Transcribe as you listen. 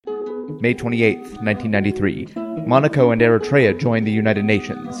May 28th, 1993. Monaco and Eritrea join the United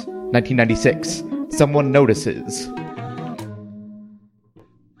Nations. 1996. Someone notices.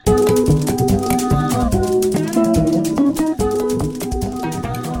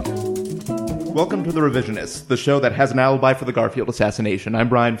 Welcome to The Revisionists, the show that has an alibi for the Garfield assassination. I'm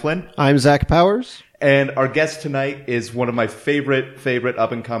Brian Flynn. I'm Zach Powers. And our guest tonight is one of my favorite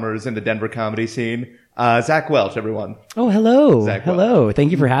up-and-comers in the Denver comedy scene, Zach Welch, everyone. Oh, hello. Zach hello. Welch.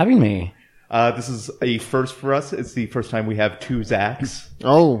 Thank you for having me. This is a first for us. It's the first time we have two Zachs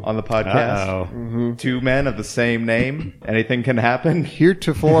on the podcast. Uh-oh. Two men of the same name. Anything can happen.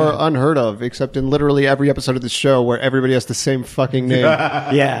 Heretofore unheard of, except in literally every episode of this show where everybody has the same fucking name.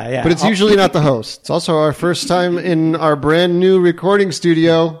 Yeah. But it's usually not the host. It's also our first time in our brand new recording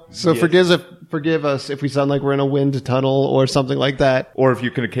studio. So forgive us if we sound like we're in a wind tunnel or something like that. Or if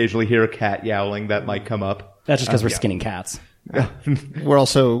you can occasionally hear a cat yowling, that might come up. That's just because we're skinning cats. We're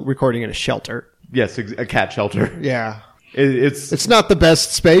also recording in a shelter. Yes, a cat shelter. Yeah. It's not the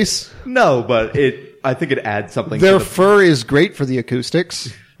best space. No, but I think it adds something. Their fur is great for the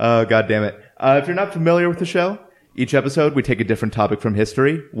acoustics. God damn it. If you're not familiar with the show, each episode we take a different topic from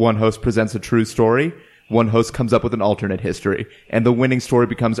history. One host presents a true story. One host comes up with an alternate history. And the winning story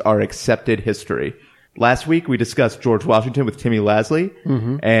becomes our accepted history. Last week we discussed George Washington with Timmy Lasley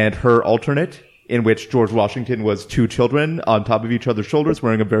and her alternate, in which George Washington was two children on top of each other's shoulders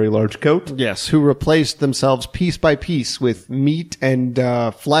wearing a very large coat. Yes, who replaced themselves piece by piece with meat and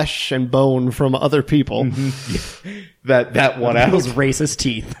flesh and bone from other people. That one out. Those racist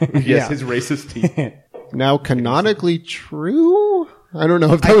teeth. Yes, his racist teeth. Now canonically true? I don't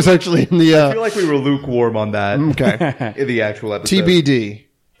know if that was actually in the... I feel like we were lukewarm on that in the actual episode. TBD.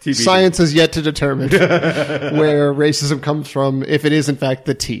 Science has yet to determine where racism comes from, if it is in fact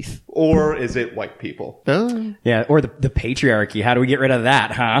the teeth. Or is it white people? Yeah, or the patriarchy. How do we get rid of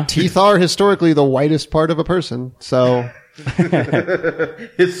that, huh? Teeth are historically the whitest part of a person, so...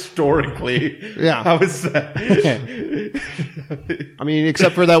 Historically? Yeah. How is that? I mean,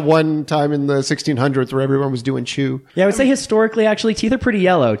 except for that one time in the 1600s where everyone was doing chew. Yeah, I would say historically, actually, teeth are pretty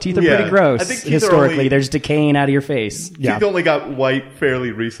yellow. Teeth are pretty gross. I think historically, there's decaying out of your face. Teeth only got white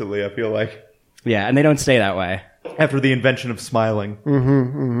fairly recently, I feel like. Yeah, and they don't stay that way. After the invention of smiling.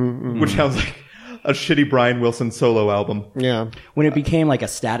 Which sounds like a shitty Brian Wilson solo album. Yeah. When it became like a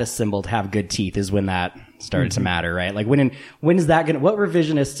status symbol to have good teeth is when that started to matter, right? Like when is that what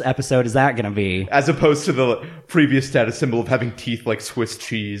revisionist episode is that gonna be? As opposed to the previous status symbol of having teeth like Swiss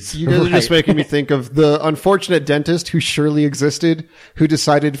cheese. You guys are just making me think of the unfortunate dentist who surely existed, who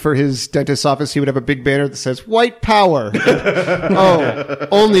decided for his dentist's office he would have a big banner that says white power. Oh,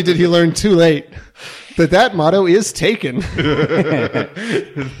 only did he learn too late that motto is taken.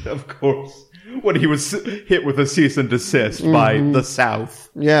 Of course. When he was hit with a cease and desist by the South.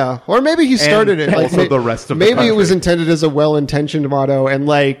 Yeah. Or maybe he started it. Also like, the rest of the maybe country. it was intended as a well-intentioned motto and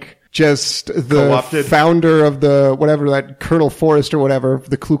like just the Co-opted. founder of the whatever, that Colonel Forrest or whatever,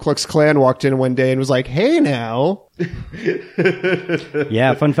 the Ku Klux Klan walked in one day and was like, hey now.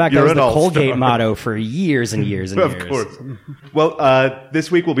 Yeah, fun fact, You're that was an the all-star. Colgate motto for years and years and Of years. course. Well,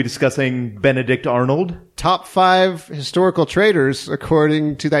 this week we'll be discussing Benedict Arnold. Top 5 historical traitors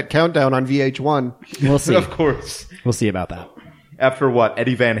according to that countdown on VH1. We'll see. Of course. We'll see about that. After what?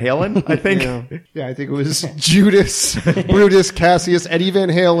 Eddie Van Halen, I think? Yeah, I think it was Judas, Brutus, Cassius, Eddie Van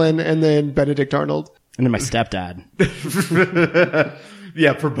Halen, and then Benedict Arnold. And then my stepdad.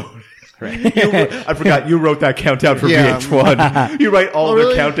 Yeah, for both. Right. I forgot you wrote that countdown for Yeah. VH1. You write all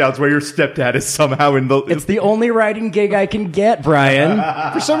really? the countdowns where your stepdad is somehow in the... It's the only writing gig I can get, Brian.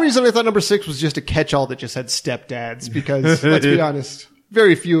 For some reason, I thought number 6 was just a catch-all that just had stepdads, because, let's be honest,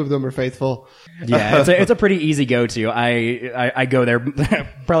 very few of them are faithful. Yeah, it's a pretty easy go-to. I go there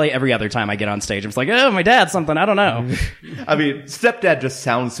probably every other time I get on stage. I'm just like, oh, my dad's something. I don't know. I mean, stepdad just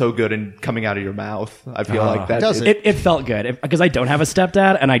sounds so good in coming out of your mouth. I feel like that. does It felt good because I don't have a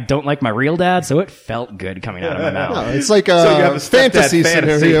stepdad and I don't like my real dad, so it felt good coming out of my mouth. No, it's like a, So you have a stepdad fantasy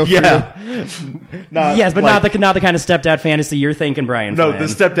scenario. Yeah. Yes, but not the kind of stepdad fantasy you're thinking, Brian. No, Flynn.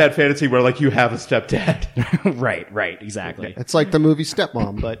 the stepdad fantasy where like you have a stepdad. right, exactly. It's like the movie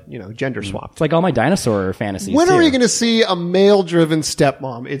Stepmom, but, gender swapped. It's like all my dinosaur fantasies. When too. are we going to see a male-driven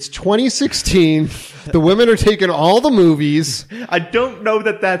stepmom? It's 2016. The women are taking all the movies. I don't know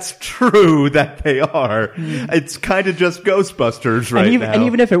that that's true that they are. It's kind of just Ghostbusters right now. And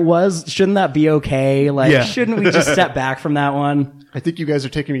even if it was, shouldn't that be okay? Like, shouldn't we just step back from that one? I think you guys are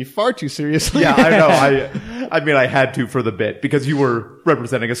taking me far too seriously. Yeah, I know. I mean, I had to for the bit because you were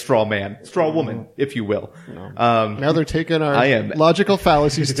representing a straw woman, if you will. Now they're taking our I am. logical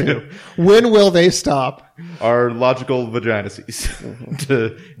fallacies too. When will they stop? Our logical vaginacies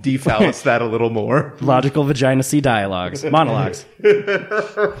to defallus that a little more. Logical vaginacy monologues.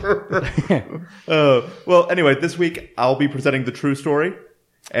 Well, anyway, this week I'll be presenting the true story,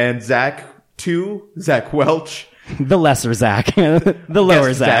 and Zach Welch. The lesser Zach. The lower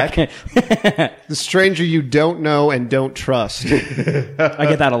Yes, Zach. The stranger you don't know and don't trust. I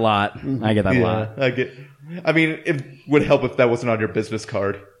get that a lot. I mean, it would help if that wasn't on your business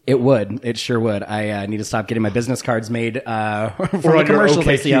card. It would. It sure would. I need to stop getting my business cards made Or from the on your commercials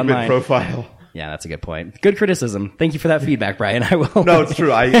I see OkCupid online. profile. Yeah, that's a good point. Good criticism. Thank you for that feedback, Brian. I will. No, it's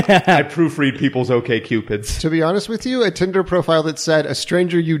true. I proofread people's OkCupids. To be honest with you, a Tinder profile that said a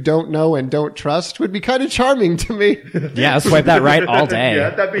stranger you don't know and don't trust would be kind of charming to me. Yeah, I'll swipe that right all day. Yeah,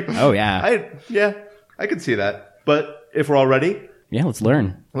 that'd be. Oh, yeah. I could see that. But if we're all ready, Yeah, let's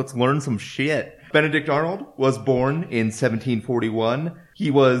learn. let's learn some shit. Benedict Arnold was born in 1741.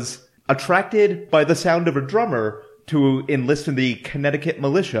 He was attracted by the sound of a drummer to enlist in the Connecticut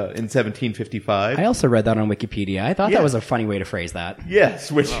militia in 1755. I also read that on Wikipedia. I thought Yeah. that was a funny way to phrase that.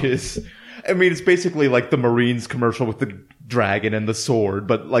 Yes, which is, I mean, it's basically like the Marines commercial with the dragon and the sword,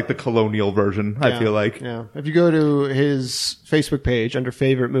 but like the colonial version, I feel like. Yeah. If you go to his Facebook page under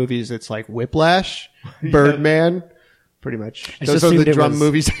favorite movies, it's like Whiplash, Birdman, pretty much. I Those just are the assumed it drum was-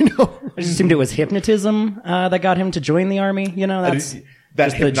 movies I know. I just assumed it was hypnotism that got him to join the army. You know, that's That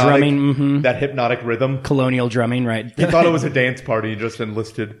just the hypnotic, drumming. that hypnotic rhythm. Colonial drumming, right? He thought it was a dance party and just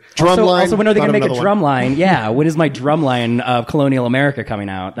enlisted. Drumline. Also, when are they going to make a Another drum line? Yeah, when is my drum line of colonial America coming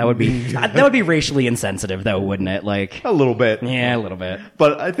out? That would be racially insensitive, though, wouldn't it? Like, A little bit. yeah, a little bit.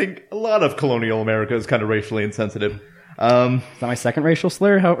 But I think a lot of colonial America is kind of racially insensitive. Is that my second racial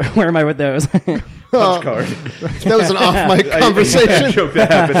slur? Where am I with those? Punch card. That was an off-mic I conversation. joke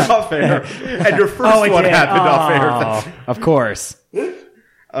that happened off air. And your first one happened off air. Of course.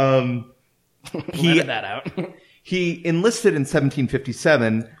 He Edit that out. He enlisted in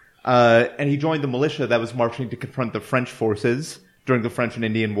 1757, and he joined the militia that was marching to confront the French forces during the French and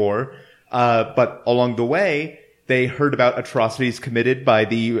Indian War. But along the way, they heard about atrocities committed by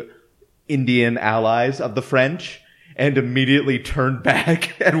the Indian allies of the French and immediately turned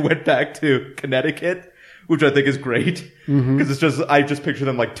back and went back to Connecticut, which I think is great. Because I just picture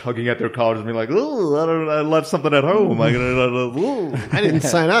them like tugging at their collars and being like, "Oh, I left something at home. I didn't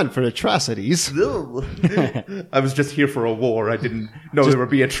sign on for atrocities. I was just here for a war. I didn't know there would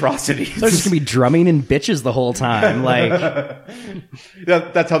be atrocities." They're just going to be drumming in bitches the whole time. Like,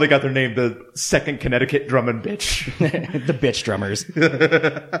 That's how they got their name, the Second Connecticut Drumming Bitch. the bitch drummers.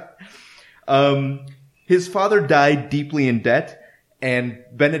 His father died deeply in debt, and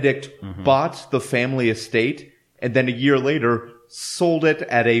Benedict bought the family estate, and then a year later sold it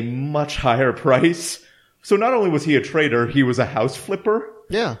at a much higher price. So not only was he a traitor, he was a house flipper.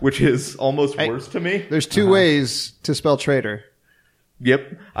 Yeah. Which is almost worse to me. There's two ways to spell traitor.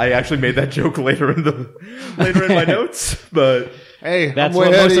 Yep. I actually made that joke later in my notes, but Hey, That's I'm way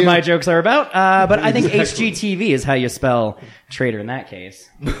what ahead most of you. my jokes are about. But I think HGTV is how you spell traitor in that case.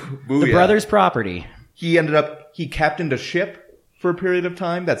 The booyah. brother's property. He captained a ship for a period of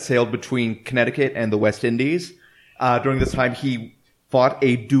time that sailed between Connecticut and the West Indies. During this time, he fought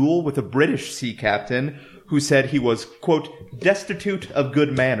a duel with a British sea captain who said he was, quote, destitute of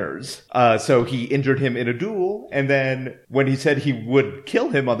good manners. So he injured him in a duel, and then when he said he would kill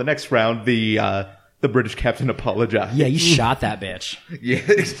him on the next round, the British captain apologized. Yeah, you shot that bitch. Yeah,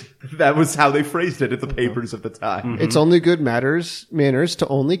 that was how they phrased it in the papers of the time. It's only good manners to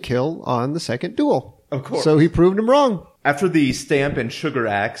only kill on the second duel. Of course. So he proved him wrong. After the Stamp and Sugar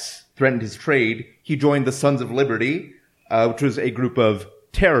Acts threatened his trade, he joined the Sons of Liberty, which was a group of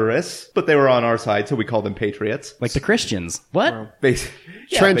terrorists, but they were on our side, so we called them patriots. Like the Christians. What?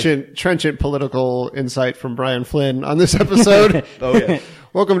 Trenchant political insight from Brian Flynn on this episode. Oh, yeah.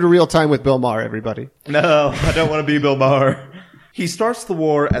 Welcome to Real Time with Bill Maher, everybody. No, I don't want to be Bill Maher. He starts the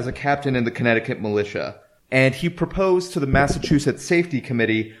war as a captain in the Connecticut militia, and he proposed to the Massachusetts Safety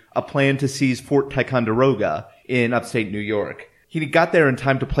Committee a plan to seize Fort Ticonderoga in upstate New York. He got there in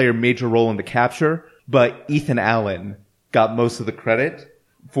time to play a major role in the capture, but Ethan Allen got most of the credit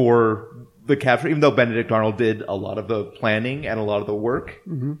for the capture, even though Benedict Arnold did a lot of the planning and a lot of the work.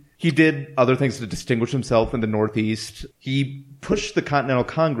 Mm-hmm. He did other things to distinguish himself in the Northeast. He pushed the Continental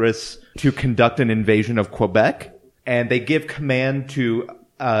Congress to conduct an invasion of Quebec, and they give command to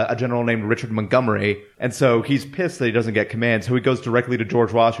a general named Richard Montgomery. And so he's pissed that he doesn't get command, so he goes directly to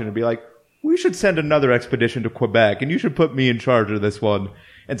George Washington and be like, we should send another expedition to Quebec, and you should put me in charge of this one.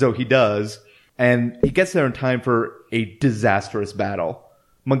 And so he does. And he gets there in time for a disastrous battle.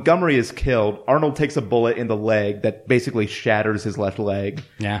 Montgomery is killed. Arnold takes a bullet in the leg that basically shatters his left leg.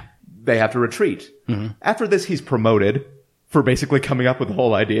 Yeah. They have to retreat. After this, he's promoted for basically coming up with the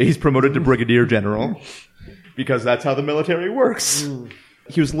whole idea. He's promoted to brigadier general because that's how the military works.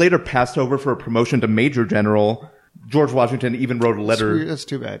 He was later passed over for a promotion to major general. George Washington even wrote a letter. That's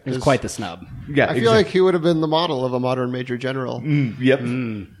too bad. It was quite the snub. Yeah, I feel like he would have been the model of a modern major general. Yep.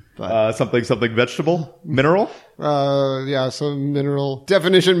 Something vegetable? Mineral? Yeah, some mineral.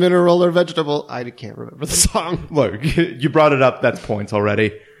 Definition mineral or vegetable. I can't remember the song. Look, you brought it up. That's points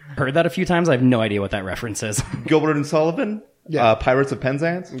already. Heard that a few times. I have no idea what that reference is. Gilbert and Sullivan? Yeah. Pirates of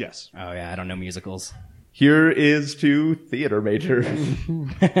Penzance? Yes. Oh, yeah. I don't know musicals. Here is to theater major.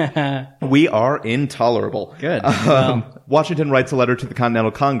 We are intolerable. Good. Washington writes a letter to the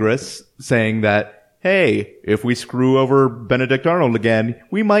Continental Congress saying that, hey, if we screw over Benedict Arnold again,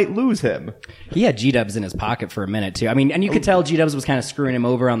 we might lose him. He had G-dubs in his pocket for a minute, too. I mean, and you could tell G-dubs was kind of screwing him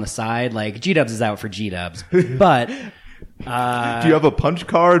over on the side. Like, G-dubs is out for G-dubs. But... do you have a punch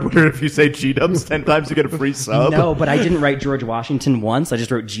card where if you say G-dubs 10 times you get a free sub? No, but I didn't write George Washington once. I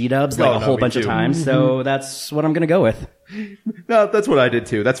just wrote G-dubs like a whole bunch of times. So that's what I'm going to go with. No, that's what I did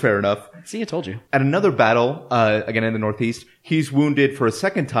too. That's fair enough. See, I told you. At another battle, again in the Northeast, he's wounded for a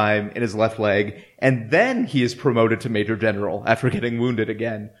second time in his left leg, and then he is promoted to Major General after getting wounded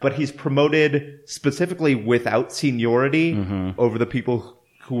again. But he's promoted specifically without seniority over the people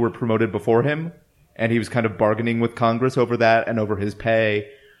who were promoted before him. And he was kind of bargaining with Congress over that and over his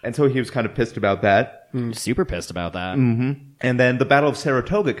pay. And so he was kind of pissed about that. Super pissed about that. And then the Battle of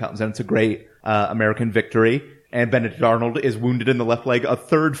Saratoga comes, and it's a great American victory. And Benedict Arnold is wounded in the left leg a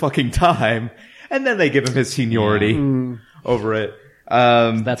third fucking time. And then they give him his seniority over it.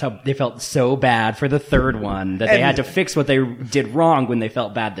 That's how they felt so bad for the third one that they had to fix what they did wrong when they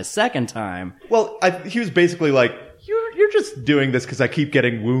felt bad the second time. Well, he was basically like, you're just doing this because I keep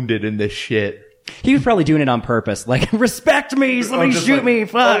getting wounded in this shit. He was probably doing it on purpose. Like, respect me, somebody shoot me,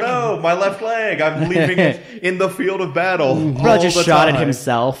 fuck. Oh no, my left leg, I'm leaving it in the field of battle. Probably just shot at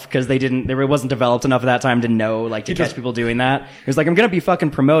himself because there wasn't developed enough at that time to know, like, to catch people doing that. He was like, I'm gonna be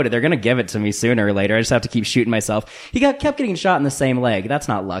fucking promoted. They're gonna give it to me sooner or later. I just have to keep shooting myself. He kept getting shot in the same leg. That's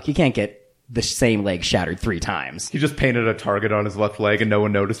not luck. You can't get the same leg shattered 3 times. He just painted a target on his left leg and no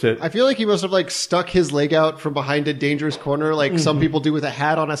one noticed it. I feel like he must have like stuck his leg out from behind a dangerous corner like some people do with a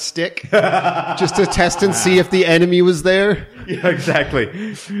hat on a stick just to test and see if the enemy was there. Yeah,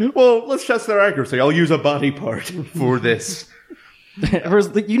 exactly. Well, let's test their accuracy. I'll use a body part for this. You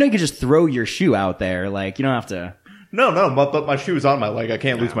know, you could just throw your shoe out there. Like, you don't have to... No, but my shoe's on my leg. I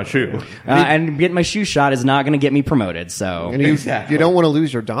can't lose my shoe. And getting my shoe shot is not going to get me promoted, so... And you don't want to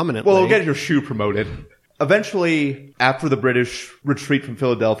lose your dominant leg. Well, get your shoe promoted. Eventually, after the British retreat from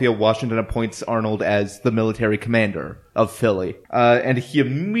Philadelphia, Washington appoints Arnold as the military commander of Philly. And he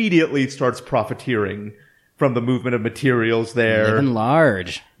immediately starts profiteering from the movement of materials there. Living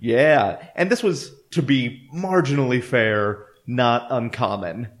large. Yeah. And this was, to be marginally fair, not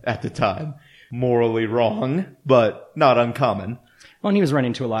uncommon at the time. Morally wrong, but not uncommon. Well, and he was running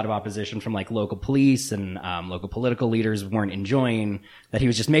into a lot of opposition from like local police and local political leaders weren't enjoying that he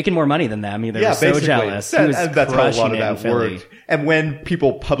was just making more money than them. They were so jealous. And that's how a lot of that worked. And when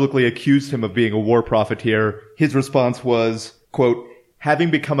people publicly accused him of being a war profiteer, his response was, quote, having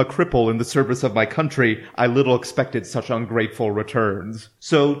become a cripple in the service of my country, I little expected such ungrateful returns.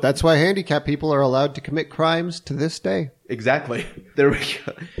 So that's why handicapped people are allowed to commit crimes to this day. Exactly. There we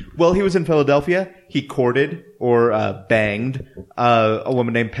go. Well, he was in Philadelphia. He courted or banged a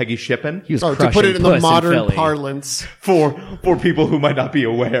woman named Peggy Shippen. He was to put it in the modern in parlance for people who might not be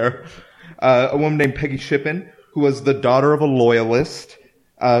aware. A woman named Peggy Shippen, who was the daughter of a loyalist,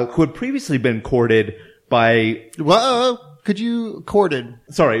 who had previously been courted by. Could you courted?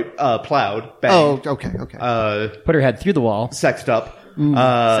 Sorry, plowed. Banged. Oh, okay. Put her head through the wall. Sexed up.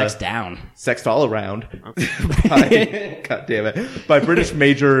 Sex down. Sexed all around. God damn it. By British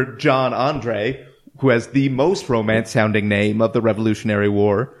Major John Andre, who has the most romance-sounding name of the Revolutionary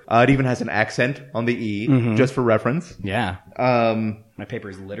War. It even has an accent on the E, just for reference. Yeah. My paper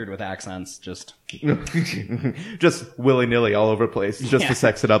is littered with accents, just willy-nilly all over the place, just to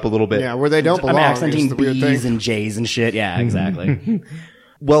sex it up a little bit. Yeah, where they don't belong. I'm accenting B's and J's and shit. Yeah, exactly.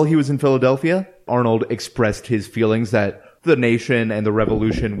 While he was in Philadelphia, Arnold expressed his feelings that the nation and the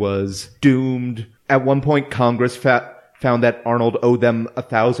revolution was doomed. At one point, Congress found that Arnold owed them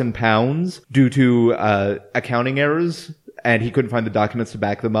 £1,000 due to accounting errors, and he couldn't find the documents to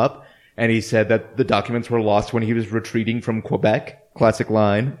back them up. And he said that the documents were lost when he was retreating from Quebec. Classic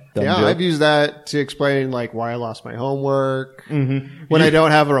line. Yeah, I've used that to explain like why I lost my homework, when I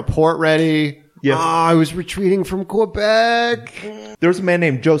don't have a report ready. Yeah. I was retreating from Quebec. There was a man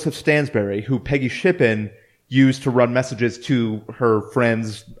named Joseph Stansbury who Peggy Shippen used to run messages to her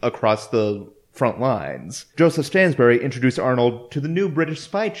friends across the front lines. Joseph Stansbury introduced Arnold to the new British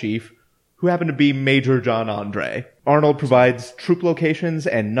spy chief, who happened to be Major John Andre. Arnold provides troop locations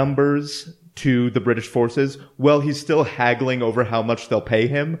and numbers to the British forces while he's still haggling over how much they'll pay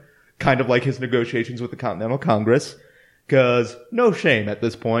him, kind of like his negotiations with the Continental Congress. Because no shame at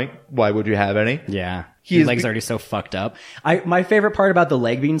this point. Why would you have any? Yeah. His leg's already so fucked up. My favorite part about the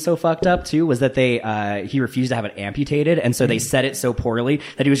leg being so fucked up too was that he refused to have it amputated, and so they set it so poorly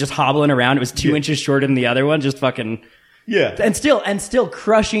that he was just hobbling around. It was 2 inches shorter than the other one, just fucking. Yeah. And still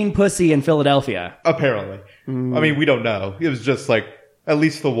crushing pussy in Philadelphia. Apparently. I mean, we don't know. It was just like, at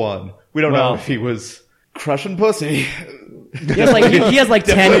least the one. We don't know if he was crushing pussy. He has like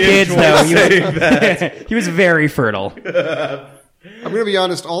 10 kids though. He was very fertile. I'm going to be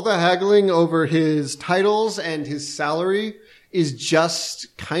honest. All the haggling over his titles and his salary is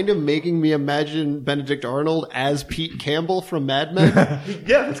just kind of making me imagine Benedict Arnold as Pete Campbell from Mad Men.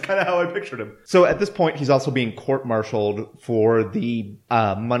 Yeah, that's kind of how I pictured him. So at this point, he's also being court-martialed for the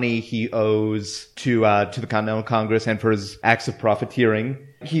money he owes to the Continental Congress and for his acts of profiteering.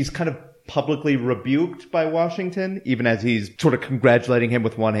 He's kind of publicly rebuked by Washington, even as he's sort of congratulating him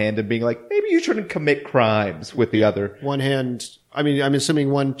with one hand and being like, maybe you shouldn't commit crimes with the other. One hand, I mean, I'm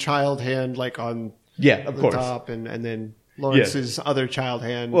assuming one child hand, like on of course. Top, and then Lawrence's other child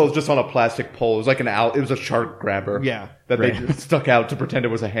hand. Well, it was just on a plastic pole. It was like it was a shark grabber. Yeah. That they stuck out to pretend it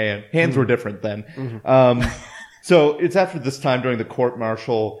was a hand. Hands were different then. So it's after this time during the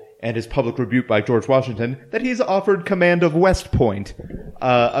court-martial and his public rebuke by George Washington that he's offered command of West Point,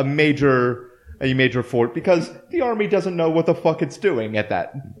 a major fort, because the army doesn't know what the fuck it's doing at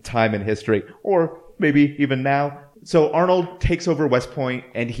that time in history, or maybe even now. So Arnold takes over West Point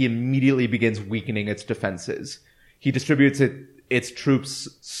and he immediately begins weakening its defenses. He distributes its troops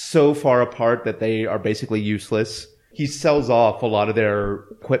so far apart that they are basically useless. He sells off a lot of their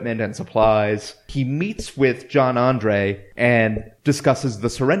equipment and supplies. He meets with John Andre and discusses the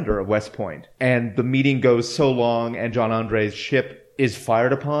surrender of West Point. And the meeting goes so long and John Andre's ship is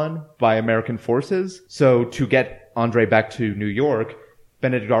fired upon by American forces. So to get Andre back to New York,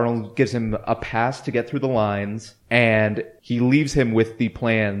 Benedict Arnold gives him a pass to get through the lines, and he leaves him with the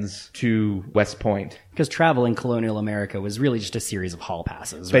plans to West Point. Because travel in colonial America was really just a series of hall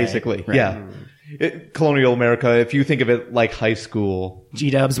passes, Basically, right? yeah. Colonial America, if you think of it like high school.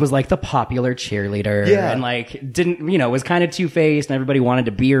 G-Dubs was like the popular cheerleader. Yeah. And like, was kind of two-faced, and everybody wanted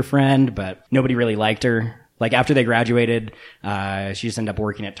to be her friend, but nobody really liked her. Like, after they graduated, she just ended up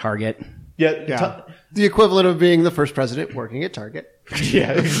working at Target. Yeah. The equivalent of being the first president working at Target.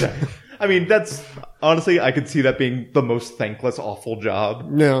 Yeah, exactly. I mean, that's honestly, I could see that being the most thankless, awful job.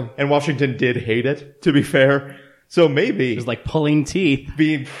 No. And Washington did hate it, to be fair. So maybe. It was like pulling teeth.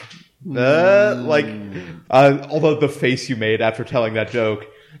 Being, although the face you made after telling that joke,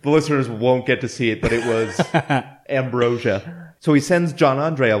 the listeners won't get to see it, but it was ambrosia. So he sends John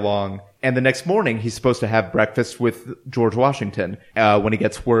Andre along. And the next morning, he's supposed to have breakfast with George Washington when he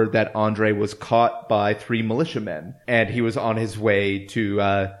gets word that Andre was caught by 3 militiamen. And he was on his way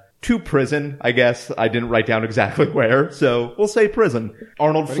to prison, I guess. I didn't write down exactly where, so we'll say prison.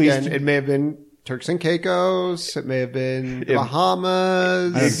 Arnold flees. Again, it may have been Turks and Caicos. It may have been the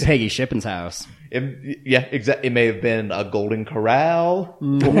Bahamas. I think Peggy Shippen's house. It may have been a Golden Corral.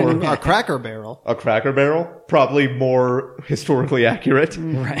 Or a Cracker Barrel. A Cracker Barrel. Probably more historically accurate.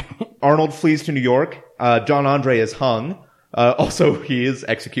 Right. Arnold flees to New York. John Andre is hung. Also, he is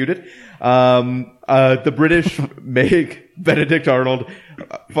executed. The British make Benedict Arnold...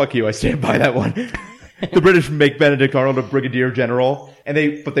 fuck you, I stand by that one. The British make Benedict Arnold a brigadier general,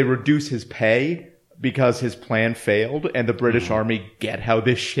 but they reduce his pay because his plan failed, and the British Army get how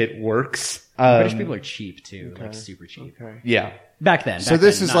this shit works. British people are cheap, too. Okay. Like, super cheap. Okay. Yeah. Back then. So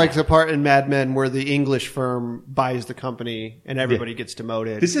this is like the part in Mad Men where the English firm buys the company and everybody gets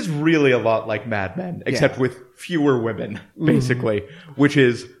demoted. This is really a lot like Mad Men, except with fewer women, basically, which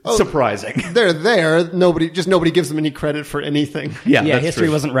is surprising. They're there. Nobody gives them any credit for anything. Yeah, history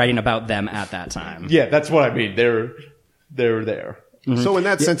wasn't writing about them at that time. Yeah, that's what I mean. They're there. Mm-hmm. So in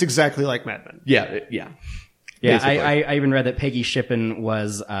that sense, exactly like Mad Men. Yeah. Yeah, I even read that Peggy Shippen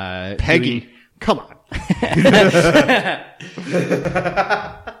was Peggy. Come on.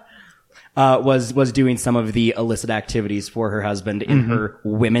 Was doing some of the illicit activities for her husband in her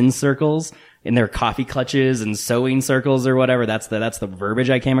women's circles, in their coffee clutches and sewing circles or whatever. That's the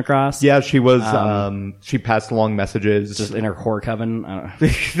verbiage I came across. Yeah, she was. She passed along messages just in her whore coven.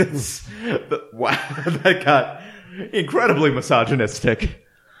 Wow, that got incredibly misogynistic.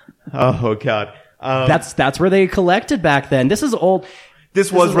 Oh God. That's where they collected back then. This is old. This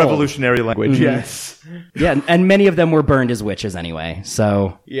was revolutionary language, yes. Yeah, and many of them were burned as witches anyway,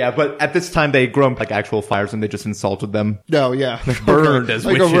 so... Yeah, but at this time they grown like actual fires and they just insulted them. No, yeah. Burned as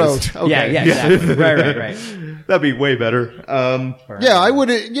like witches. a road. Okay. Yeah, exactly. Right. That'd be way better. Yeah, I would,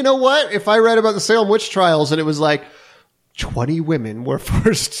 you know what? If I read about the Salem witch trials and it was like 20 women were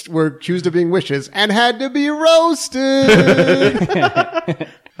accused of being witches and had to be roasted.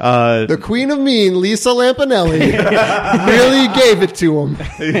 The Queen of Mean, Lisa Lampanelli, really gave it to them.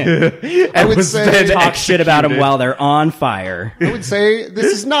 I would say talk shit about them while they're on fire. I would say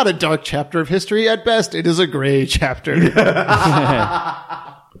this is not a dark chapter of history. At best, it is a gray chapter.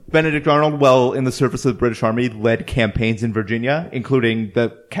 Benedict Arnold, while in the service of the British Army, led campaigns in Virginia, including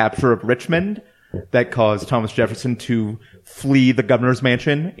the capture of Richmond that caused Thomas Jefferson to flee the governor's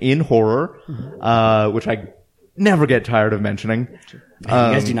mansion in horror, which I never get tired of mentioning. You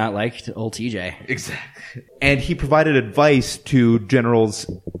guys do not like old TJ. Exactly. And he provided advice to Generals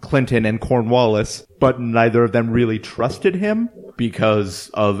Clinton and Cornwallis, but neither of them really trusted him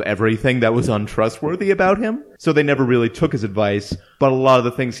because of everything that was untrustworthy about him. So they never really took his advice, but a lot of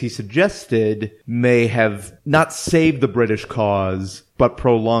the things he suggested may have not saved the British cause, but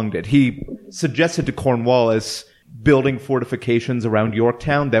prolonged it. He suggested to Cornwallis building fortifications around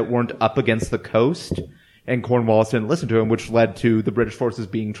Yorktown that weren't up against the coast, and Cornwallis didn't listen to him, which led to the British forces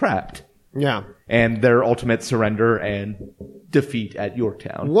being trapped. Yeah. And their ultimate surrender and defeat at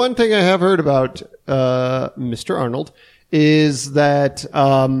Yorktown. One thing I have heard about Mr. Arnold is that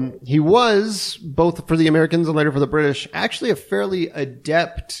he was, both for the Americans and later for the British, actually a fairly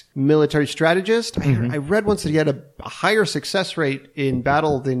adept military strategist. I read once that he had a higher success rate in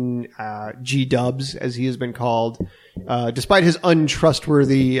battle than G-dubs, as he has been called, despite his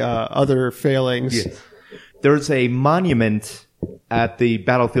untrustworthy other failings. Yes. There's a monument at the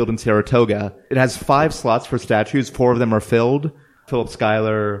battlefield in Saratoga. It has 5 slots for statues. 4 of them are filled. Philip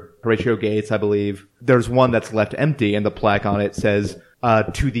Schuyler, Horatio Gates, I believe. There's one that's left empty, and the plaque on it says,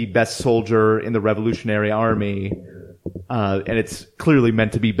 to the best soldier in the Revolutionary Army. And it's clearly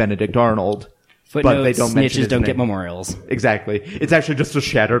meant to be Benedict Arnold. Footnotes, but they don't mention snitches his don't name. get memorials. Exactly. It's actually just a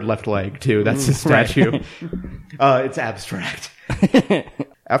shattered left leg, too. That's his statue. It's abstract.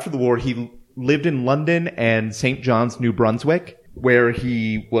 After the war, he lived in London and St. John's, New Brunswick, where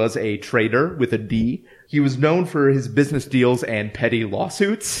he was a trader with a D. He was known for his business deals and petty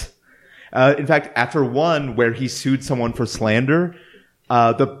lawsuits. In fact, after one where he sued someone for slander,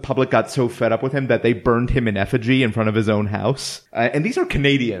 the public got so fed up with him that they burned him in effigy in front of his own house. And these are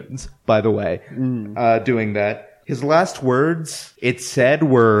Canadians, by the way, doing that. His last words, it said,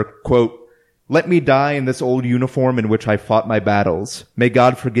 were, quote, "Let me die in this old uniform in which I fought my battles. May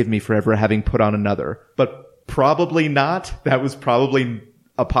God forgive me for ever having put on another." But probably not. That was probably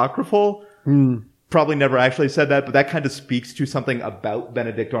apocryphal. Probably never actually said that, but that kind of speaks to something about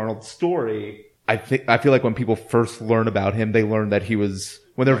Benedict Arnold's story. I feel like when people first learn about him, they learn that he was,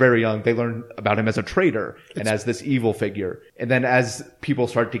 when they're very young, they learn about him as a traitor and as this evil figure. And then as people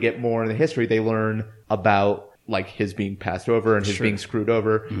start to get more in the history, they learn about like his being passed over and his being screwed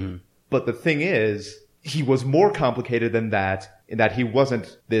over. But the thing is, he was more complicated than that, in that he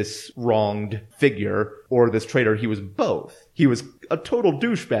wasn't this wronged figure or this traitor. He was both. He was a total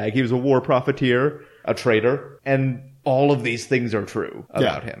douchebag. He was a war profiteer, a traitor, and all of these things are true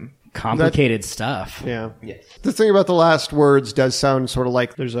about him. Complicated stuff. Yeah. Yes. The thing about the last words does sound sort of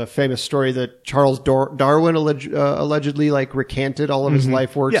like there's a famous story that Charles Darwin allegedly like recanted all of his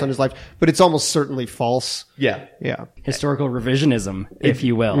life works on his life, but it's almost certainly false. Yeah. Yeah. Historical revisionism, if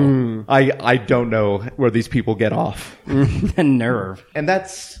you will. I don't know where these people get off. The nerve. And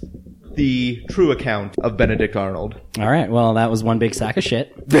that's the true account of Benedict Arnold. All right. Well, that was one big sack of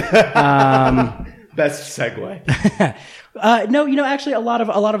shit. Best segue. No, actually, a lot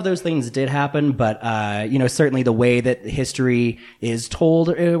of those things did happen, but certainly the way that history is told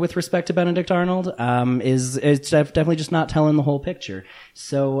with respect to Benedict Arnold is definitely just not telling the whole picture.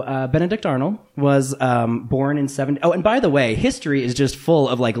 So Benedict Arnold was born in 70. Oh, and by the way, history is just full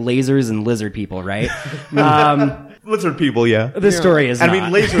of like lasers and lizard people, right? Lizard people, yeah. This story is. I mean,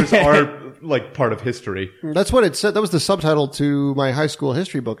 lasers are like part of history. That's what it said. That was the subtitle to my high school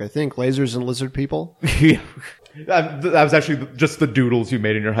history book, I think. Lasers and Lizard People. Yeah. That was actually just the doodles you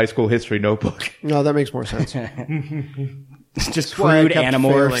made in your high school history notebook. No, that makes more sense. Just crude Failing,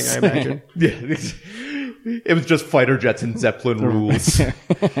 animorphs. I imagine. Yeah, it was just fighter jets and Zeppelin rules.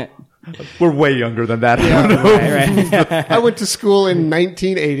 We're way younger than that. Right. I went to school in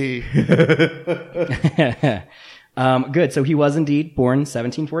 1980. Good. So he was indeed born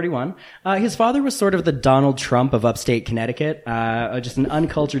 1741. His father was sort of the Donald Trump of upstate Connecticut, just an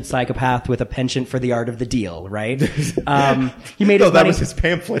uncultured psychopath with a penchant for the art of the deal, right? He made his money. That was his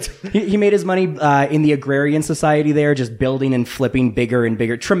pamphlet. He made his money in the agrarian society there, just building and flipping bigger and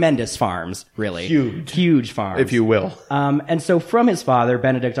bigger, tremendous farms, really. Huge farms. If you will. And so from his father,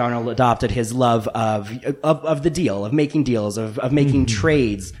 Benedict Arnold adopted his love of the deal, of making deals, of making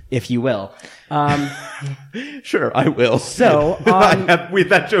trades, if you will. Sure, I will. So,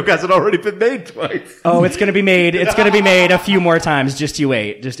 that joke hasn't already been made twice. Oh, it's gonna be made. It's gonna be made a few more times. Just you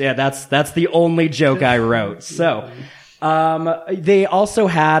wait. That's the only joke I wrote. So, they also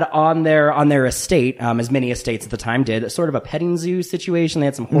had on their estate, as many estates at the time did, sort of a petting zoo situation. They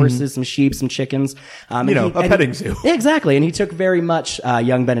had some horses, some sheep, some chickens. A petting zoo. Exactly. And he took very much,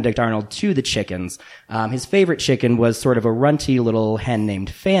 young Benedict Arnold to the chickens. His favorite chicken was sort of a runty little hen named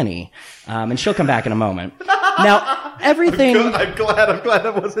Fanny. And she'll come back in a moment. Now, everything. I'm glad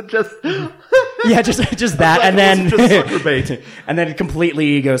that wasn't just. Yeah, just that, and then just sucker bait. And then it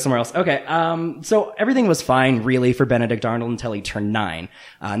completely goes somewhere else. Okay, so everything was fine really for Benedict Arnold until he turned 9,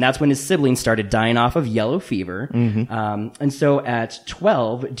 and that's when his siblings started dying off of yellow fever. And so at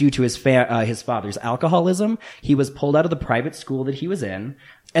 12, due to his father's alcoholism, he was pulled out of the private school that he was in.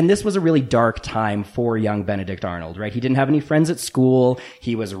 And this was a really dark time for young Benedict Arnold, right? He didn't have any friends at school.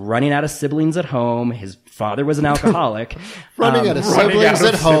 He was running out of siblings at home. His father was an alcoholic. running out of siblings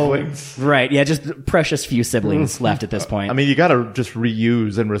at home. Right. Yeah. Just precious few siblings left at this point. I mean, you gotta just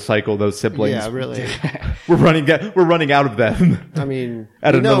reuse and recycle those siblings. Yeah, really. We're running out of them. I mean,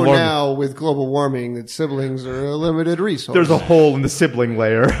 we know now with global warming that siblings are a limited resource. There's a hole in the sibling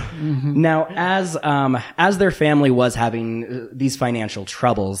layer. Now, as their family was having these financial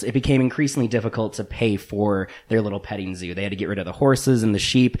troubles, it became increasingly difficult to pay for their little petting zoo. They had to get rid of the horses and the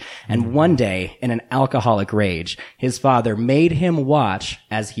sheep. And one day, in an alcoholic rage, his father made him watch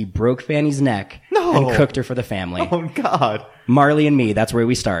as he broke Fanny's neck and cooked her for the family. Oh, God. Marley and Me. That's where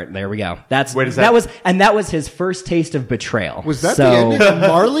we start. There we go. That was his first taste of betrayal. Was that the ending of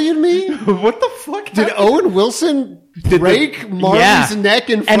Marley and Me? What the fuck? Did Owen Wilson break Marley's neck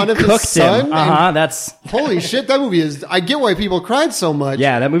in front of his son? That's holy shit. That movie is. I get why people cried so much.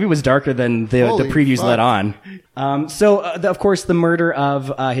 Yeah, that movie was darker than the previews let on. Of course, the murder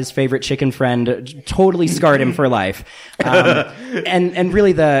of his favorite chicken friend totally scarred him for life. And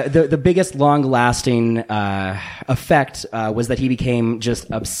really, the biggest long-lasting effect was that he became just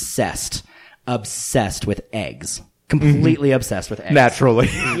obsessed with eggs. Completely obsessed with eggs. Naturally.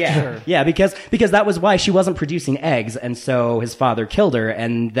 Yeah. Yeah, because that was why she wasn't producing eggs, and so his father killed her,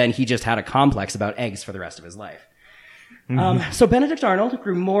 and then he just had a complex about eggs for the rest of his life. So Benedict Arnold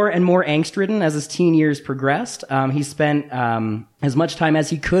grew more and more angst-ridden as his teen years progressed. He spent as much time as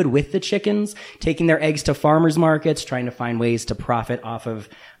he could with the chickens, taking their eggs to farmers markets, trying to find ways to profit off of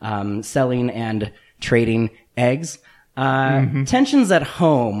selling and trading eggs. Tensions at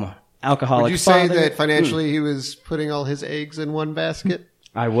home. Alcoholic Would you father. say that financially he was putting all his eggs in one basket?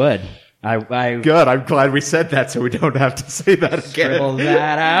 I would. Good. I'm glad we said that so we don't have to say that again. Scribble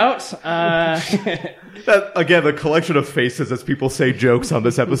that out. Again, the collection of faces as people say jokes on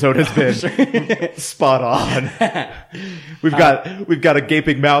this episode has been spot on. We've got a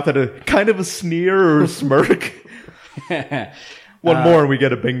gaping mouth and a kind of a sneer or a smirk. One more and we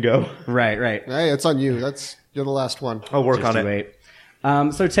get a bingo. Right. Hey, it's on you. You're the last one. I'll work on it. Wait.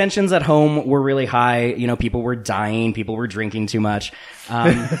 So tensions at home were really high. You know, people were dying. People were drinking too much.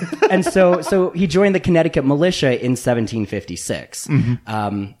 And so he joined the Connecticut militia in 1756.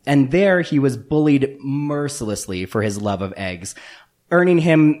 And there he was bullied mercilessly for his love of eggs, earning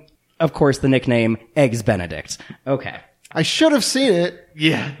him, of course, the nickname Eggs Benedict. Okay. I should have seen it.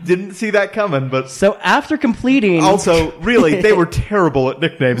 Yeah, didn't see that coming, but... So after completing... Also, really, they were terrible at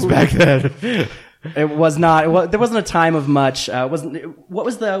nicknames back then. It was not. There wasn't a time of much. What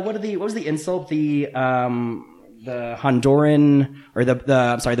was the insult? The Honduran or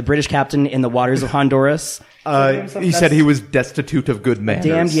the British captain in the waters of Honduras. He said he was destitute of good manners.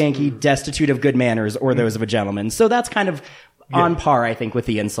 Damned Yankee, destitute of good manners, or those of a gentleman. So that's kind of on par, I think, with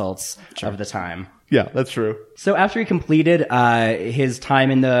the insults of the time. Yeah, that's true. So after he completed his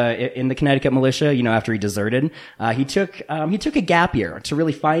time in the Connecticut militia, you know, after he deserted, he took a gap year to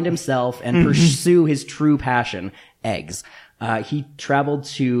really find himself and pursue his true passion, eggs. He traveled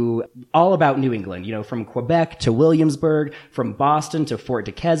to all about New England, you know, from Quebec to Williamsburg, from Boston to Fort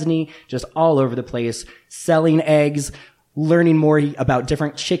Duquesne, just all over the place, selling eggs, learning more about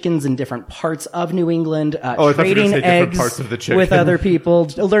different chickens in different parts of New England, trading eggs with other people,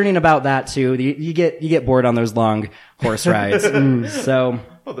 learning about that too. You get bored on those long horse rides. So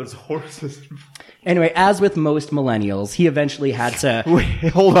Oh, there's horses. Anyway, as with most millennials, he eventually had to... Wait,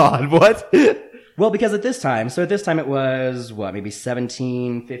 hold on. What? Well, because at this time it was, maybe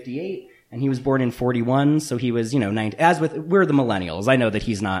 1758? And he was born in 41, so he was, 90. As with, we're the millennials. I know that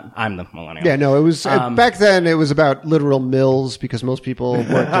he's not. I'm the millennial. Yeah, no, it was, back then it was about literal mills because most people worked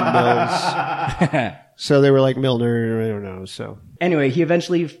in mills. So they were like Milner, I don't know, so. Anyway, he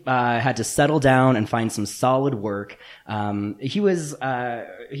eventually had to settle down and find some solid work. He was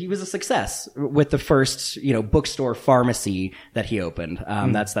a success with the first, bookstore pharmacy that he opened.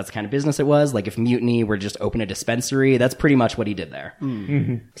 That's the kind of business it was. Like if Mutiny were to just open a dispensary, that's pretty much what he did there.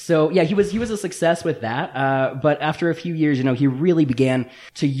 Mm-hmm. So yeah, he was a success with that. But after a few years, he really began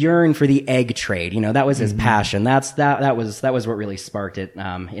to yearn for the egg trade. That was his passion. That was what really sparked it,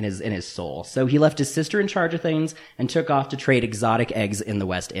 in his soul. So he left his sister in charge of things and took off to trade exotic eggs in the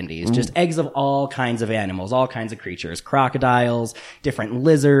West Indies. Just eggs of all kinds of animals, all kinds of creatures, crocodiles, different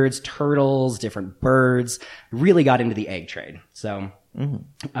lizards, turtles, different birds. Really got into the egg trade. So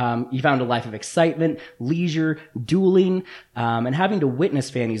he found a life of excitement, leisure, dueling, and having to witness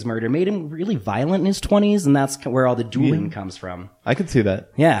Fanny's murder made him really violent in his 20s, and that's where all the dueling comes from. I can see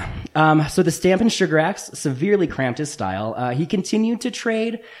that. Yeah. So the stamp and sugar acts severely cramped his style. He continued to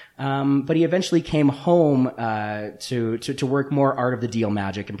trade, but he eventually came home to work more art of the deal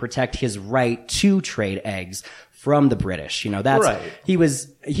magic and protect his right to trade eggs from the British. That's right. He was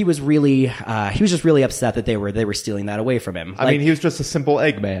really just really upset that they were stealing that away from him. I mean, he was just a simple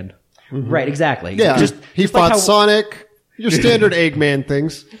Eggman. Right, exactly. Yeah. He fought Sonic. Your standard Eggman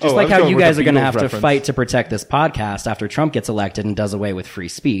things. Just like how you guys are going to have to fight to protect this podcast after Trump gets elected and does away with free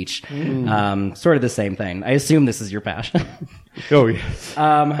speech. Sort of the same thing. I assume this is your passion. Oh, yes.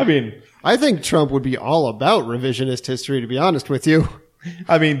 I think Trump would be all about revisionist history, to be honest with you.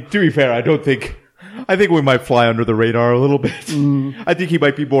 I mean, to be fair, I think we might fly under the radar a little bit. I think he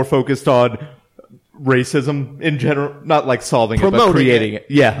might be more focused on racism in general, not like solving it, but creating it.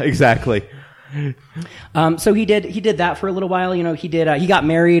 Yeah, exactly. So he did that for a little while. He got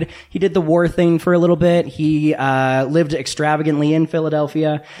married. He did the war thing for a little bit. He lived extravagantly in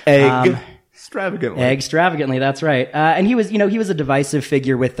Philadelphia. Extravagantly, that's right. And he was a divisive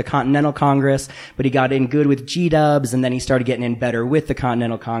figure with the Continental Congress, but he got in good with G-dubs, and then he started getting in better with the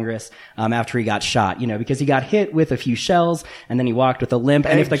Continental Congress, after he got shot, because he got hit with a few shells, and then he walked with a limp.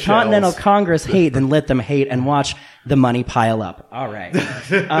 And if the Continental Congress hate, then let them hate and watch the money pile up. All right.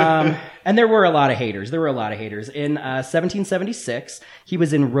 And there were a lot of haters. In 1776, he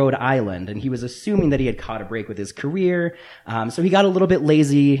was in Rhode Island, and he was assuming that he had caught a break with his career. So he got a little bit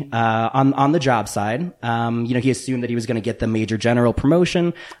lazy on the job side. He assumed that he was going to get the major general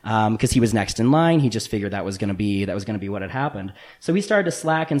promotion because he was next in line. He just figured that was going to be what had happened. So he started to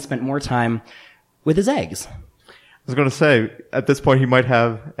slack and spent more time with his eggs. I was going to say, at this point, he might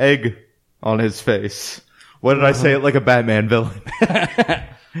have egg on his face. What did I say? Like a Batman villain.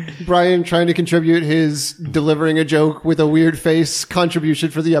 Brian trying to contribute his delivering a joke with a weird face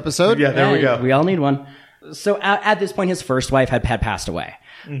contribution for the episode. Yeah, there we go. We all need one. So at this point, his first wife had passed away.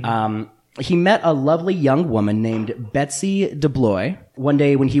 He met a lovely young woman named Betsy DeBlois one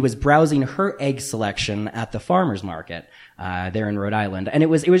day when he was browsing her egg selection at the farmer's market there in Rhode Island. And it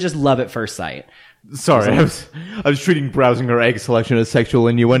was just love at first sight. Sorry, I was treating browsing her egg selection as sexual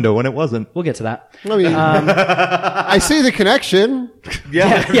innuendo when it wasn't. We'll get to that. I mean, I see the connection.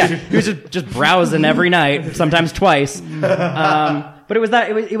 Yeah. He was just browsing every night, sometimes twice. But it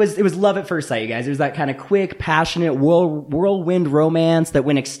was love at first sight, you guys. It was that kind of quick, passionate whirlwind romance that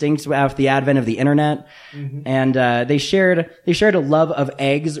went extinct after the advent of the internet. And they shared a love of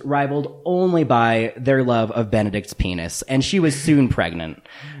eggs rivaled only by their love of Benedict's penis. And she was soon pregnant.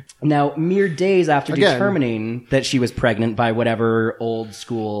 Now, mere days after determining that she was pregnant by whatever old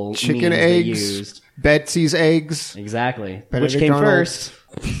school chicken means eggs, they used. Betsy's eggs. Exactly. Benedict Which came Arnold. first?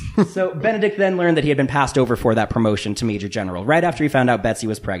 So Benedict then learned that he had been passed over for that promotion to Major General. Right after he found out Betsy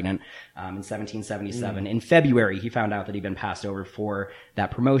was pregnant in 1777. In February, he found out that he'd been passed over for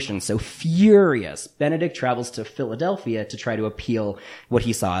that promotion. So furious, Benedict travels to Philadelphia to try to appeal what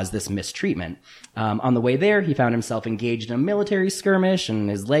he saw as this mistreatment. On the way there, he found himself engaged in a military skirmish and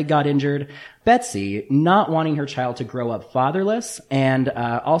his leg got injured. Betsy, not wanting her child to grow up fatherless and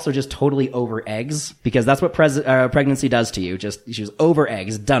also just totally over eggs, because that's what pregnancy does to you. She was over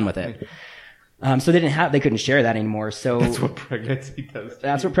eggs, done with it. So they couldn't share that anymore. So that's what pregnancy does.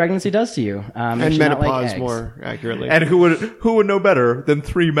 That's what pregnancy does to you. And menopause, more accurately. And who would know better than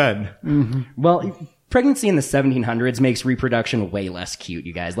three men? Mm-hmm. Well, pregnancy in the 1700s makes reproduction way less cute,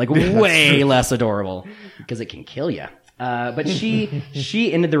 you guys. Like way less adorable because it can kill you. But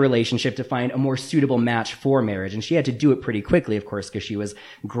she ended the relationship to find a more suitable match for marriage, and she had to do it pretty quickly, of course, because she was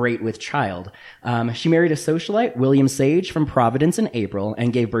great with child. She married a socialite, William Sage, from Providence in April,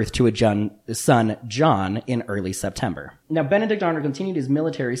 and gave birth to a son, John, in early September. Now, Benedict Arnold continued his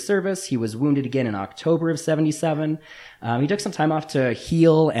military service. He was wounded again in October of 77. He took some time off to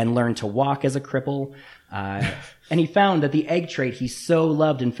heal and learn to walk as a cripple. And he found that the egg trade he so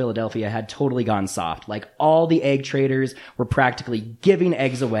loved in Philadelphia had totally gone soft. Like, all the egg traders were practically giving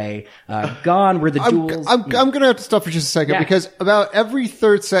eggs away. Gone were the duels. I'm going to have to stop for just a second, because about every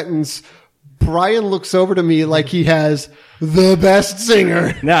third sentence, Brian looks over to me like he has the best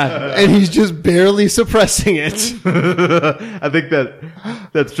singer, and he's just barely suppressing it. I think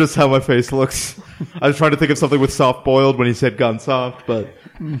that's just how my face looks. I was trying to think of something with soft boiled when he said gone soft, but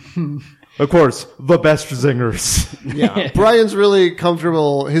of course, the best zingers. Yeah. Brian's really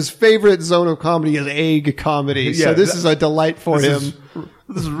comfortable. His favorite zone of comedy is egg comedy. So this is a delight for him.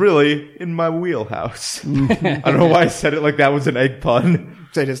 This is really in my wheelhouse. I don't know why I said it like that was an egg pun.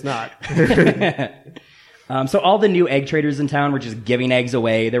 It is not. So all the new egg traders in town were just giving eggs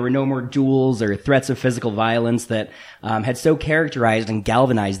away. There were no more duels or threats of physical violence that had so characterized and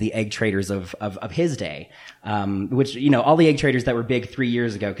galvanized the egg traders of his day. Which, all the egg traders that were big 3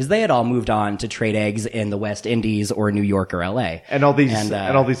 years ago, because they had all moved on to trade eggs in the West Indies or New York or LA. And all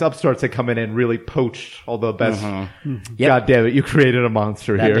these upstarts that come in and really poached all the best. Yep. God damn it, you created a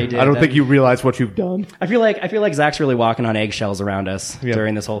monster here. I don't think you realize what you've done. I feel like Zach's really walking on eggshells around us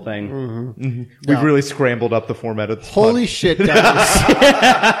during this whole thing. We've really scrambled up the format of this Holy shit, guys.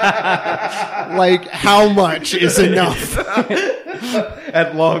 Like, how much is enough?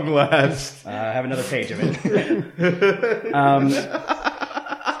 At long last. I have another page of it.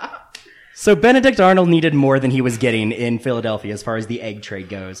 So Benedict Arnold needed more than he was getting in Philadelphia as far as the egg trade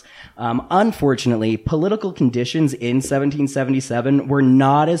goes. Unfortunately, political conditions in 1777 were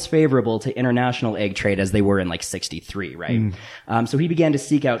not as favorable to international egg trade as they were in 63, right? So he began to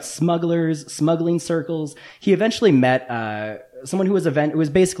seek out smuggling circles. He eventually met someone who was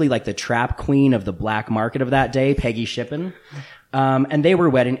basically like the trap queen of the black market of that day, Peggy Shippen. And they were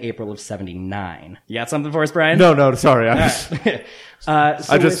wed in April of 79. You got something for us, Brian? No, sorry.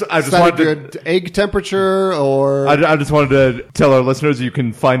 I just wanted to egg temperature, or I just wanted to tell our listeners you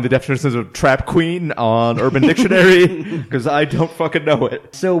can find the definitions of trap queen on Urban Dictionary, because I don't fucking know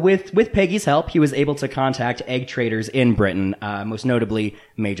it. So with Peggy's help, he was able to contact egg traders in Britain, most notably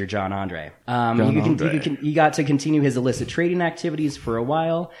Major John Andre. He got to continue his illicit trading activities for a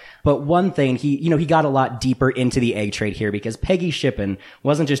while, but one thing, he got a lot deeper into the egg trade here, because Peggy Shippen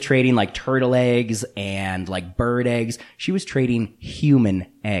wasn't just trading like turtle eggs and like bird eggs. She was trading human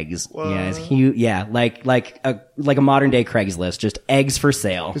eggs. Yeah, like a modern day Craigslist, just eggs for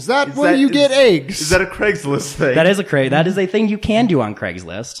sale. Is that where you get eggs? Is that a Craigslist thing? That is a thing you can do on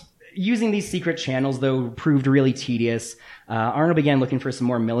Craigslist. Using these secret channels, though, proved really tedious. Arnold began looking for some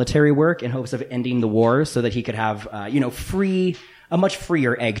more military work in hopes of ending the war so that he could have, a much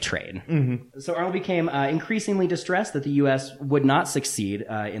freer egg trade. So Arnold became increasingly distressed that the U.S. would not succeed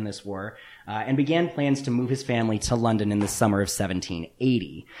in this war, and began plans to move his family to London in the summer of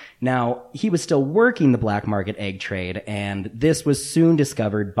 1780. Now, he was still working the black market egg trade, and this was soon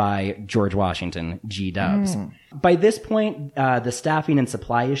discovered by George Washington, G. Dubs. By this point, the staffing and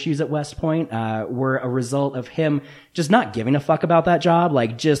supply issues at West Point were a result of him just not giving a fuck about that job.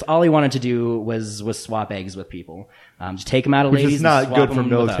 Like, just all he wanted to do was swap eggs with people. Just take them out of ladies. Which is not good for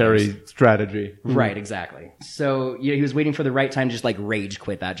military strategy. Right, exactly. So, he was waiting for the right time to just rage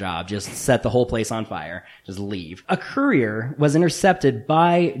quit that job. Just set the whole place on fire. Just leave. A courier was intercepted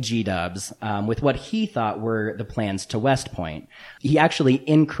by G-Dubs with what he thought were the plans to West Point. He actually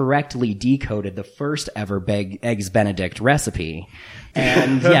incorrectly decoded the first ever Eggs Benedict recipe.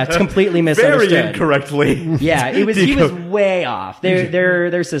 And completely misunderstood. Very incorrectly. Yeah, he was way off.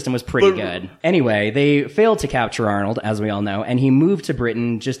 Their system was pretty good. Anyway, they failed to capture Arnold, as we all know, and he moved to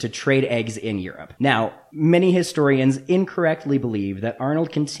Britain just to trade eggs in Europe. Now, many historians incorrectly believe that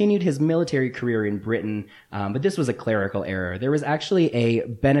Arnold continued his military career in Britain, but this was a clerical error. There was actually a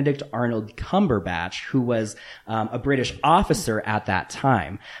Benedict Arnold Cumberbatch who was a British officer at that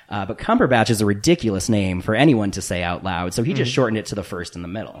time. But Cumberbatch is a ridiculous name for anyone to say out loud, so he just shortened it to the first in the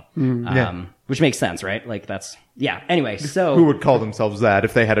middle. Which makes sense, right? Anyway, so who would call themselves that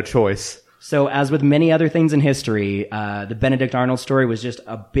if they had a choice? So, as with many other things in history, the Benedict Arnold story was just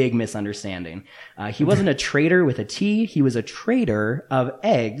a big misunderstanding. He wasn't a traitor with a T. He was a trader of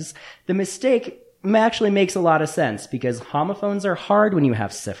eggs. The mistake actually makes a lot of sense because homophones are hard when you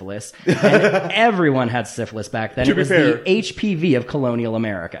have syphilis, and everyone had syphilis back then. To It be was fair. the HPV of colonial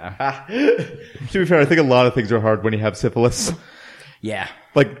America. To be fair, I think a lot of things are hard when you have syphilis. Yeah.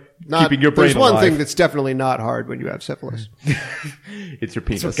 Like keeping your brain There's one alive. thing that's definitely not hard when you have syphilis. It's your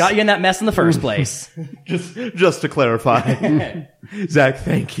penis. Got you in that mess in the first place. Just to clarify. Zach,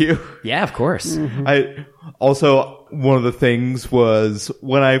 thank you. Yeah, of course. I also, one of the things was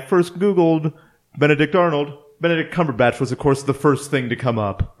when I first Googled Benedict Arnold, Benedict Cumberbatch was, of course, the first thing to come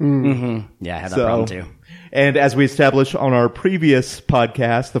up. Yeah, I had that problem too. And as we established on our previous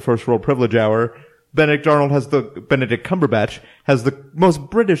podcast, the First World Privilege Hour, Benedict Cumberbatch has the most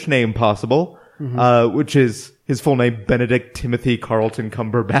British name possible, which is his full name, Benedict Timothy Carlton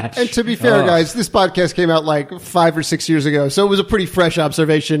Cumberbatch. And to be fair, guys, this podcast came out like 5 or 6 years ago, so it was a pretty fresh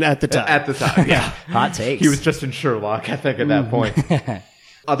observation at the time. At the time, yeah. Hot takes. He was just in Sherlock, I think, at that point.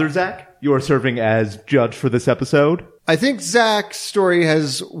 Other Zach, you are serving as judge for this episode. I think Zach's story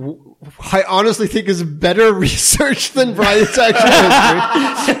I honestly think is better research than Brian's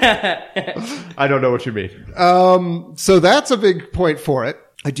actual history. I don't know what you mean. So that's a big point for it.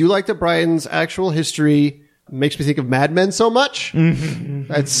 I do like that Brian's actual history makes me think of Mad Men so much.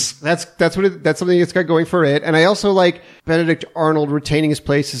 That's something it's got going for it. And I also like Benedict Arnold retaining his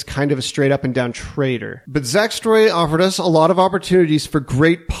place as kind of a straight up and down traitor. But Zach's story offered us a lot of opportunities for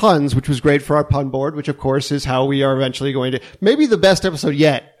great puns, which was great for our pun board, which of course is how we are eventually going to maybe the best episode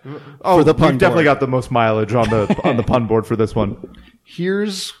yet. For the pun we've definitely board. got the most mileage on the pun board for this one.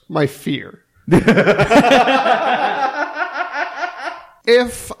 Here's my fear.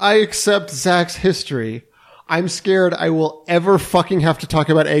 If I accept Zach's history, I'm scared I will ever fucking have to talk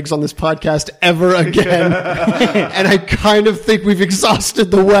about eggs on this podcast ever again. And I kind of think we've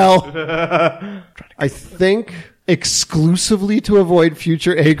exhausted the well. I think exclusively to avoid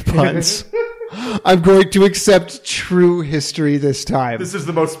future egg puns, I'm going to accept true history this time. This is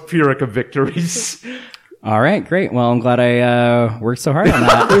the most Pyrrhic of victories. All right, great. Well, I'm glad I worked so hard on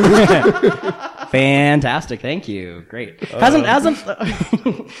that. Fantastic, thank you. Great. Doesn't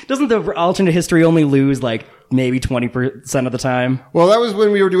the alternate history only lose like maybe 20% of the time? Well, that was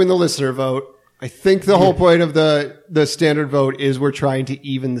when we were doing the listener vote. I think the whole point of the standard vote is we're trying to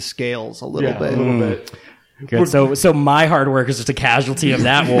even the scales a little bit. A little bit. Good. So my hard work is just a casualty of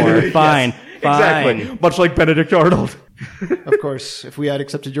that war. Fine. Exactly. Much like Benedict Arnold. Of course, if we had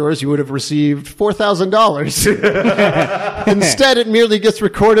accepted yours, you would have received $4,000. Instead, it merely gets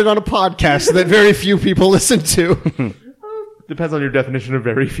recorded on a podcast that very few people listen to. Depends on your definition of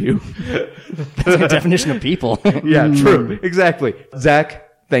very few. That's the definition of people. Yeah, true. Exactly. Zach,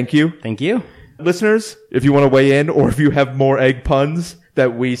 thank you. Thank you. Listeners, if you want to weigh in or if you have more egg puns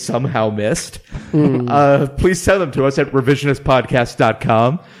that we somehow missed, please send them to us at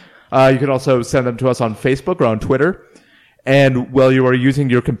revisionistpodcast.com. You can also send them to us on Facebook or on Twitter. And while you are using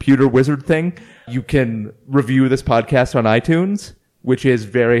your computer wizard thing, you can review this podcast on iTunes, which is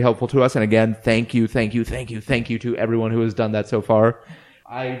very helpful to us. And again, thank you to everyone who has done that so far.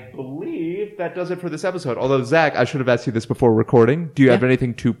 I believe that does it for this episode. Although, Zach, I should have asked you this before recording. Do you have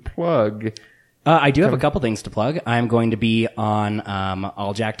anything to plug? I do have a couple things to plug. I'm going to be on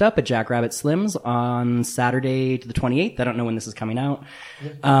All Jacked Up at Jackrabbit Slim's on Saturday to the 28th. I don't know when this is coming out.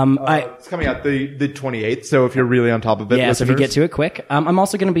 It's coming out the 28th, so if you're really on top of it, Yeah, so if you get to it quick. I'm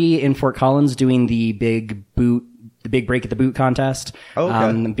also going to be in Fort Collins doing the big break at the boot contest. Oh, okay.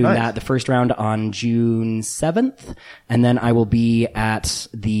 I'm doing Nice. that, the first round on June 7th. And then I will be at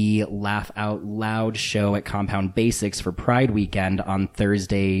the Laugh Out Loud show at Compound Basics for Pride Weekend on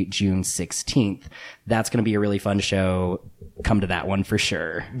Thursday, June 16th. That's going to be a really fun show. Come to that one for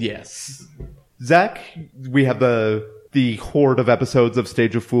sure. Yes. Zach, we have the horde of episodes of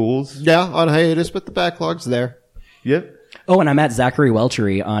Stage of Fools. Yeah, on hiatus, but the backlog's there. Yep. Oh, and I'm at Zachary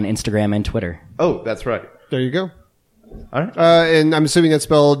Welchery on Instagram and Twitter. Oh, that's right. There you go. All right. And I'm assuming that's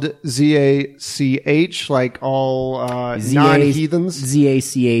spelled Z-A-C-H, like all non-heathens.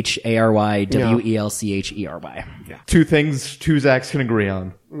 ZACHARYWELCHERY. Two things two Zachs can agree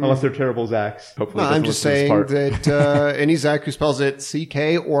on. Unless they're terrible Zachs. Hopefully, I'm just saying part. that any Zach who spells it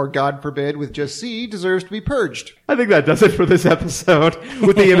C-K or, God forbid, with just C deserves to be purged. I think that does it for this episode.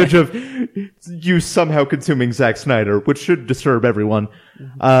 With the image of you somehow consuming Zack Snyder, which should disturb everyone.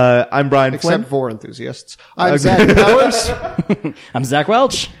 I'm Brian Except Flynn. for enthusiasts. I'm Zach Powers. I'm Zach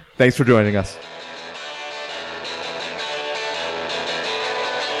Welch. Thanks for joining us.